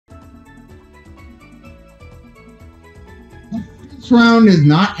This round is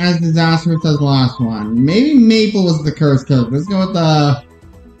not as disastrous as the last one. Maybe Maple was the curse cook. Let's go with the...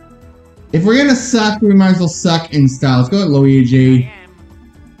 If we're gonna suck, we might as well suck in style. Let's go with Luigi.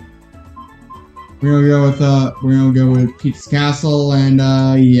 We're gonna go with Peach's Castle, and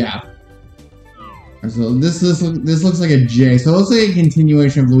yeah. So this looks like a J. So it looks like a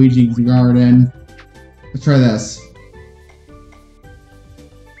continuation of Luigi's Garden. Let's try this.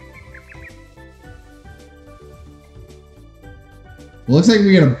 Well, looks like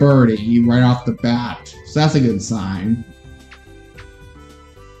we get a birdie right off the bat, so that's a good sign.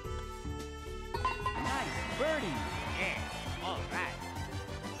 Nice birdie. Yeah, all right.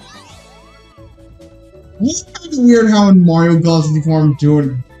 It's kind of weird how in Mario Golf 64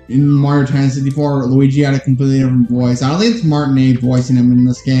 in Mario Tennis 64, Luigi had a completely different voice. I don't think it's Martinet voicing him in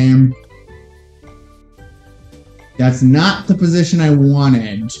this game. That's not the position I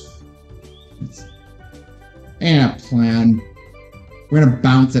wanted. And a plan. We're gonna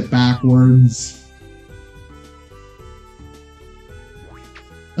bounce it backwards.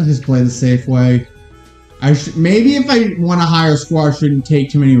 Let's just play the safe way. Maybe if I want a higher score, I shouldn't take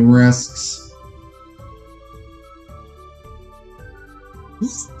too many risks.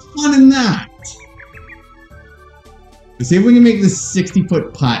 What's fun in that? Let's see if we can make this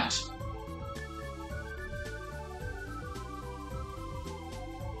 60-foot putt.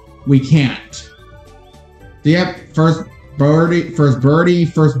 We can't. Yep, first birdie, first bogey.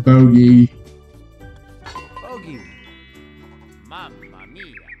 Bogey. Mamma mia.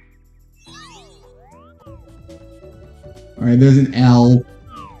 Alright, there's an L.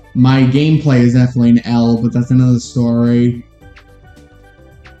 My gameplay is definitely an L, but that's another story.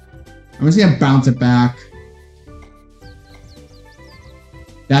 I'm just gonna bounce it back.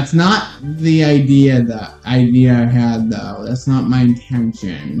 That's not the idea I had, though. That's not my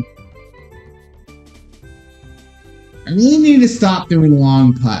intention. I really need to stop doing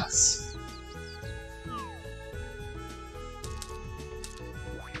long putts.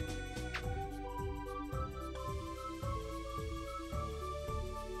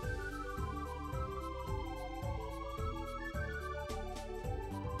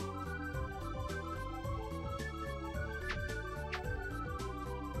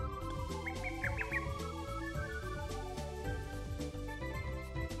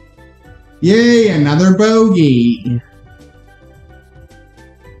 Yay, another bogey!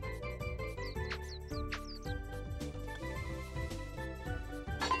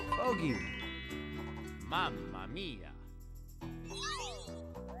 Bogey. Mamma mia.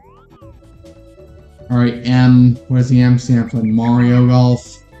 Alright, M. What does the M stand for? Mario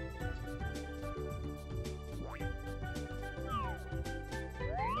Golf.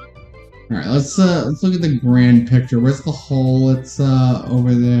 Alright, let's look at the grand picture. Where's the hole? It's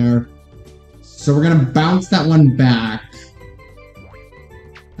over there. So we're gonna bounce that one back.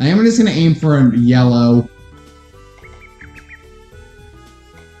 I am just gonna aim for a yellow.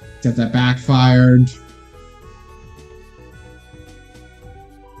 Except that backfired.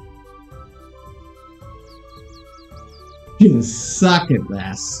 You suck at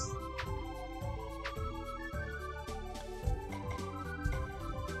this.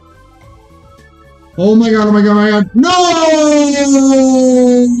 Oh my god, oh my god, oh my god. No!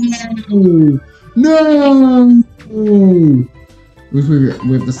 No! Wish we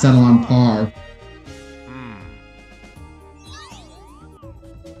have to settle on par.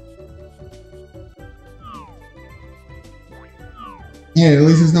 Hey, at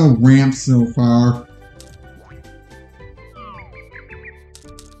least there's no ramps so far.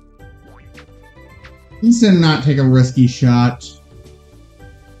 Let's not take a risky shot.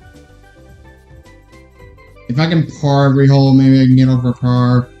 If I can par every hole, maybe I can get over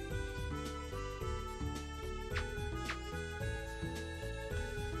par.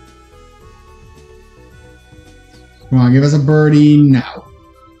 Come on, give us a birdie. No.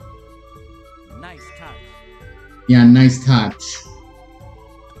 Nice touch. Yeah, nice touch.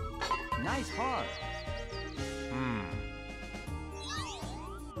 Nice par.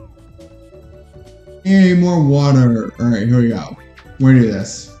 Hey, more water. Alright, here we go. We're gonna do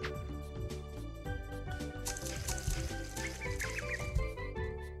this.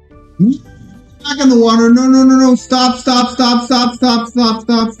 Back in the water. No, no, no, no. Stop, stop, stop, stop, stop, stop,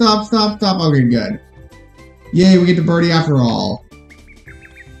 stop, stop, stop, stop. Okay, good. Yay, we get to birdie after all.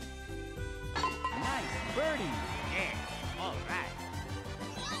 Nice birdie. Yeah, all right.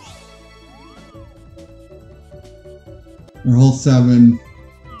 Or hole 7.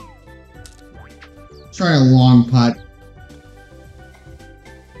 Try a long putt.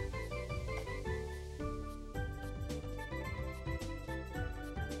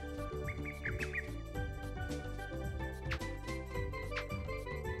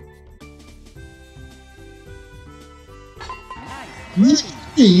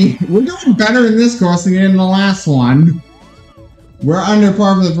 Hey, we're doing better in this course than in the last one. We're under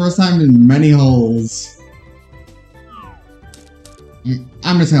par for the first time in many holes.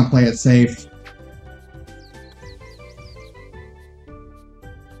 I'm just gonna play it safe.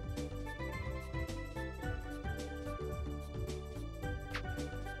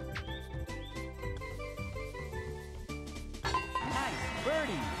 Nice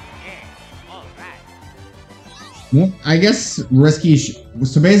birdie. Yeah. All right. Well, I guess risky.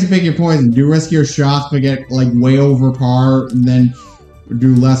 So basically, pick your poison. Do riskier shots, but get like way over par, and then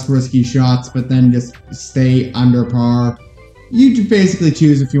do less risky shots, but then just stay under par. You basically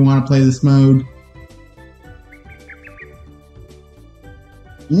choose if you want to play this mode.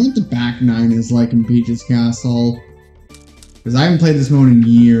 I wonder what the back nine is like in Peach's Castle, because I haven't played this mode in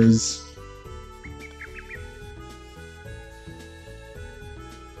years.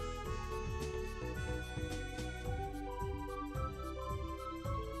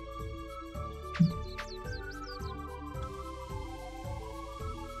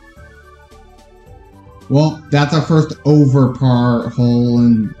 Well, that's our first over par hole,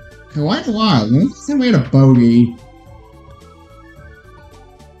 and quite a while. When was the time we had a bogey?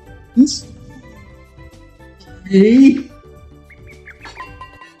 Bogey?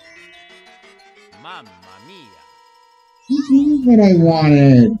 Mamma mia. This is what I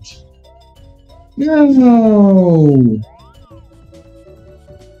wanted. No!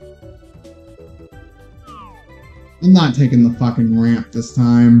 I'm not taking the fucking ramp this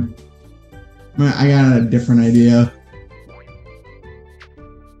time. I got a different idea.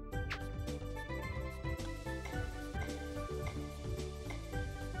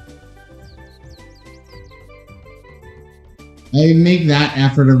 I make that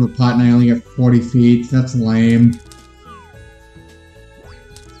effort of a putt and I only get 40 feet. That's lame.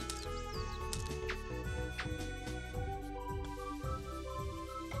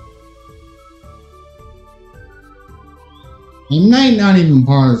 I might not even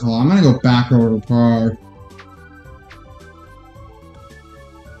par this hole. I'm gonna go back over to par.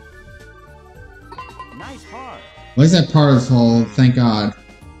 Nice par. At least I par this hole, thank God.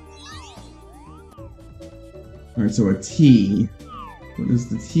 Alright, so a T. What does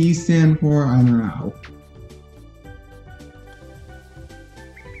the T stand for? I don't know.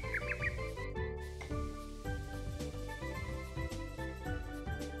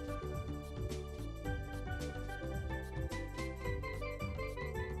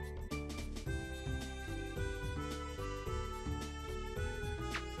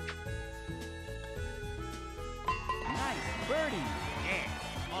 Nice birdie.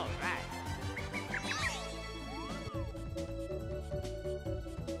 Yeah. All right.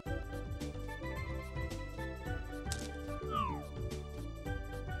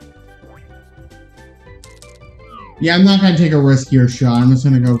 Yeah, I'm not gonna take a riskier shot. I'm just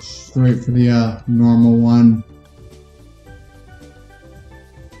gonna go straight for the normal one.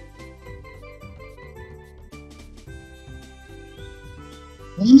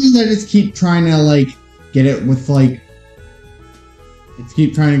 One is I just keep trying to like get it with like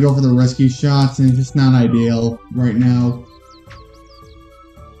keep trying to go for the risky shots, and it's just not ideal right now.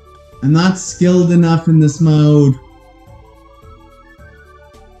 I'm not skilled enough in this mode.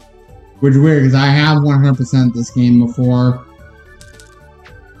 Which is weird, because I have 100% this game before.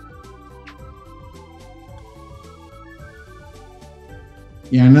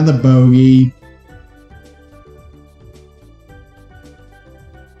 Yeah, another bogey.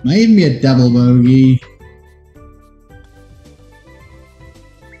 Might even be a double bogey.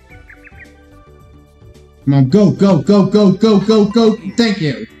 Come on, go, go, go, go, go, go, go. Thank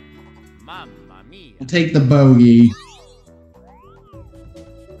you. Mamma mia. I'll take the bogey.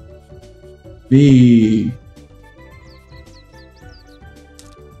 B.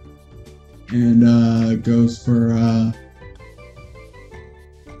 And, goes for,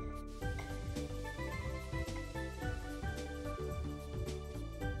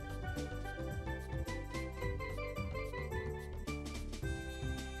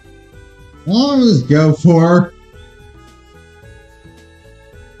 what will this go for?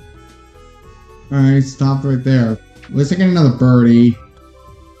 Alright, stop right there. At least I get another birdie.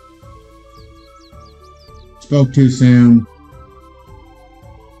 Spoke too soon.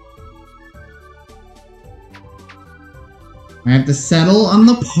 I have to settle on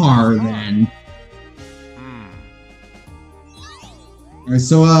the par then. Alright,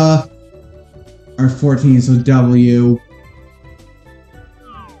 so, our 14, so W.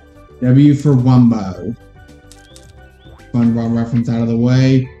 W for Wumbo. SpongeBob reference out of the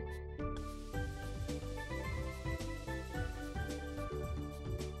way.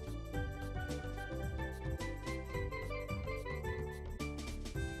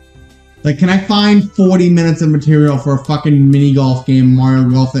 Like, can I find 40 minutes of material for a fucking mini golf game, Mario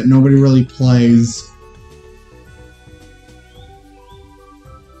Golf, that nobody really plays?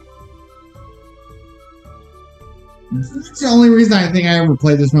 That's the only reason I think I ever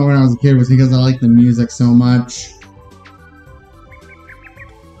played this mode when I was a kid was because I liked the music so much.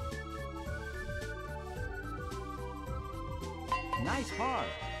 Nice par.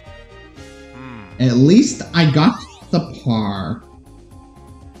 At least I got the par.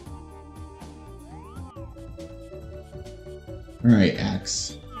 Alright,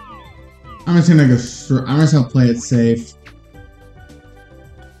 X. I'm just gonna go I'm just gonna play it safe.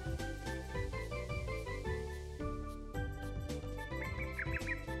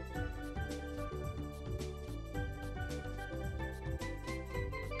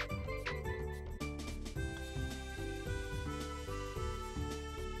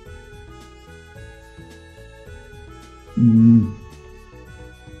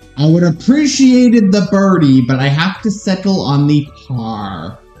 I would have appreciated the birdie, but I have to settle on the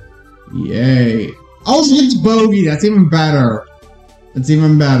par. Yay. Also, it's bogey. That's even better. That's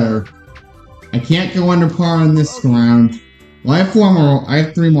even better. I can't go under par in this round. Well, I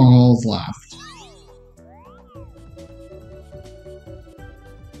have 3 more holes left.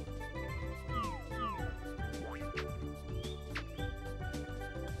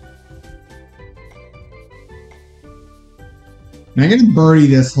 And I'm gonna birdie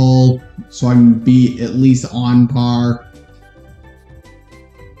this hole so I can be at least on par.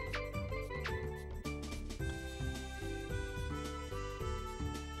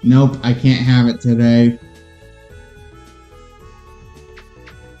 Nope, I can't have it today.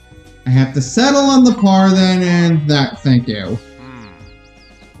 I have to settle on the par then, and thank you.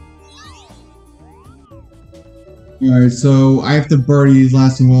 Alright, so I have to birdie these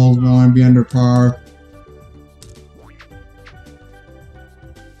last 2 holes if I want to be under par.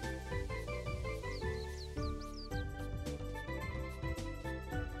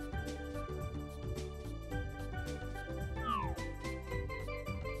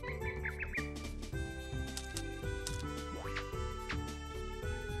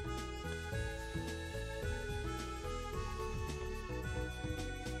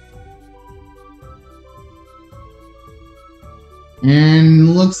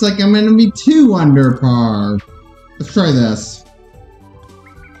 And looks like I'm gonna be 2 under par. Let's try this.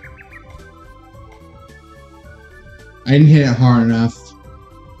 I didn't hit it hard enough.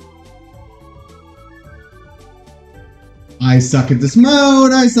 I suck at this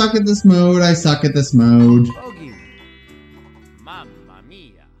mode, I suck at this mode, I suck at this mode. Bogey. Mamma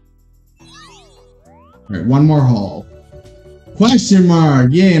mia. Alright, 1 more hole. Question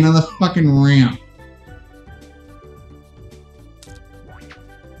mark! Yay, another fucking ramp.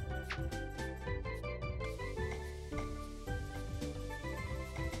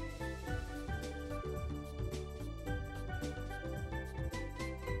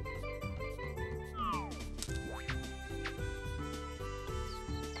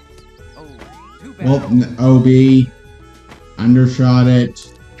 Well, OB. Undershot it.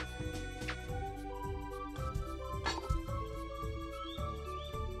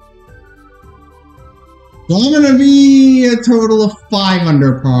 So I'm gonna be a total of 5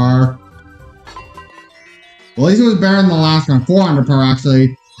 under par. Well, at least it was better than the last round. 4 under par,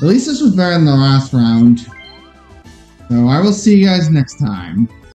 actually. At least this was better than the last round. So I will see you guys next time.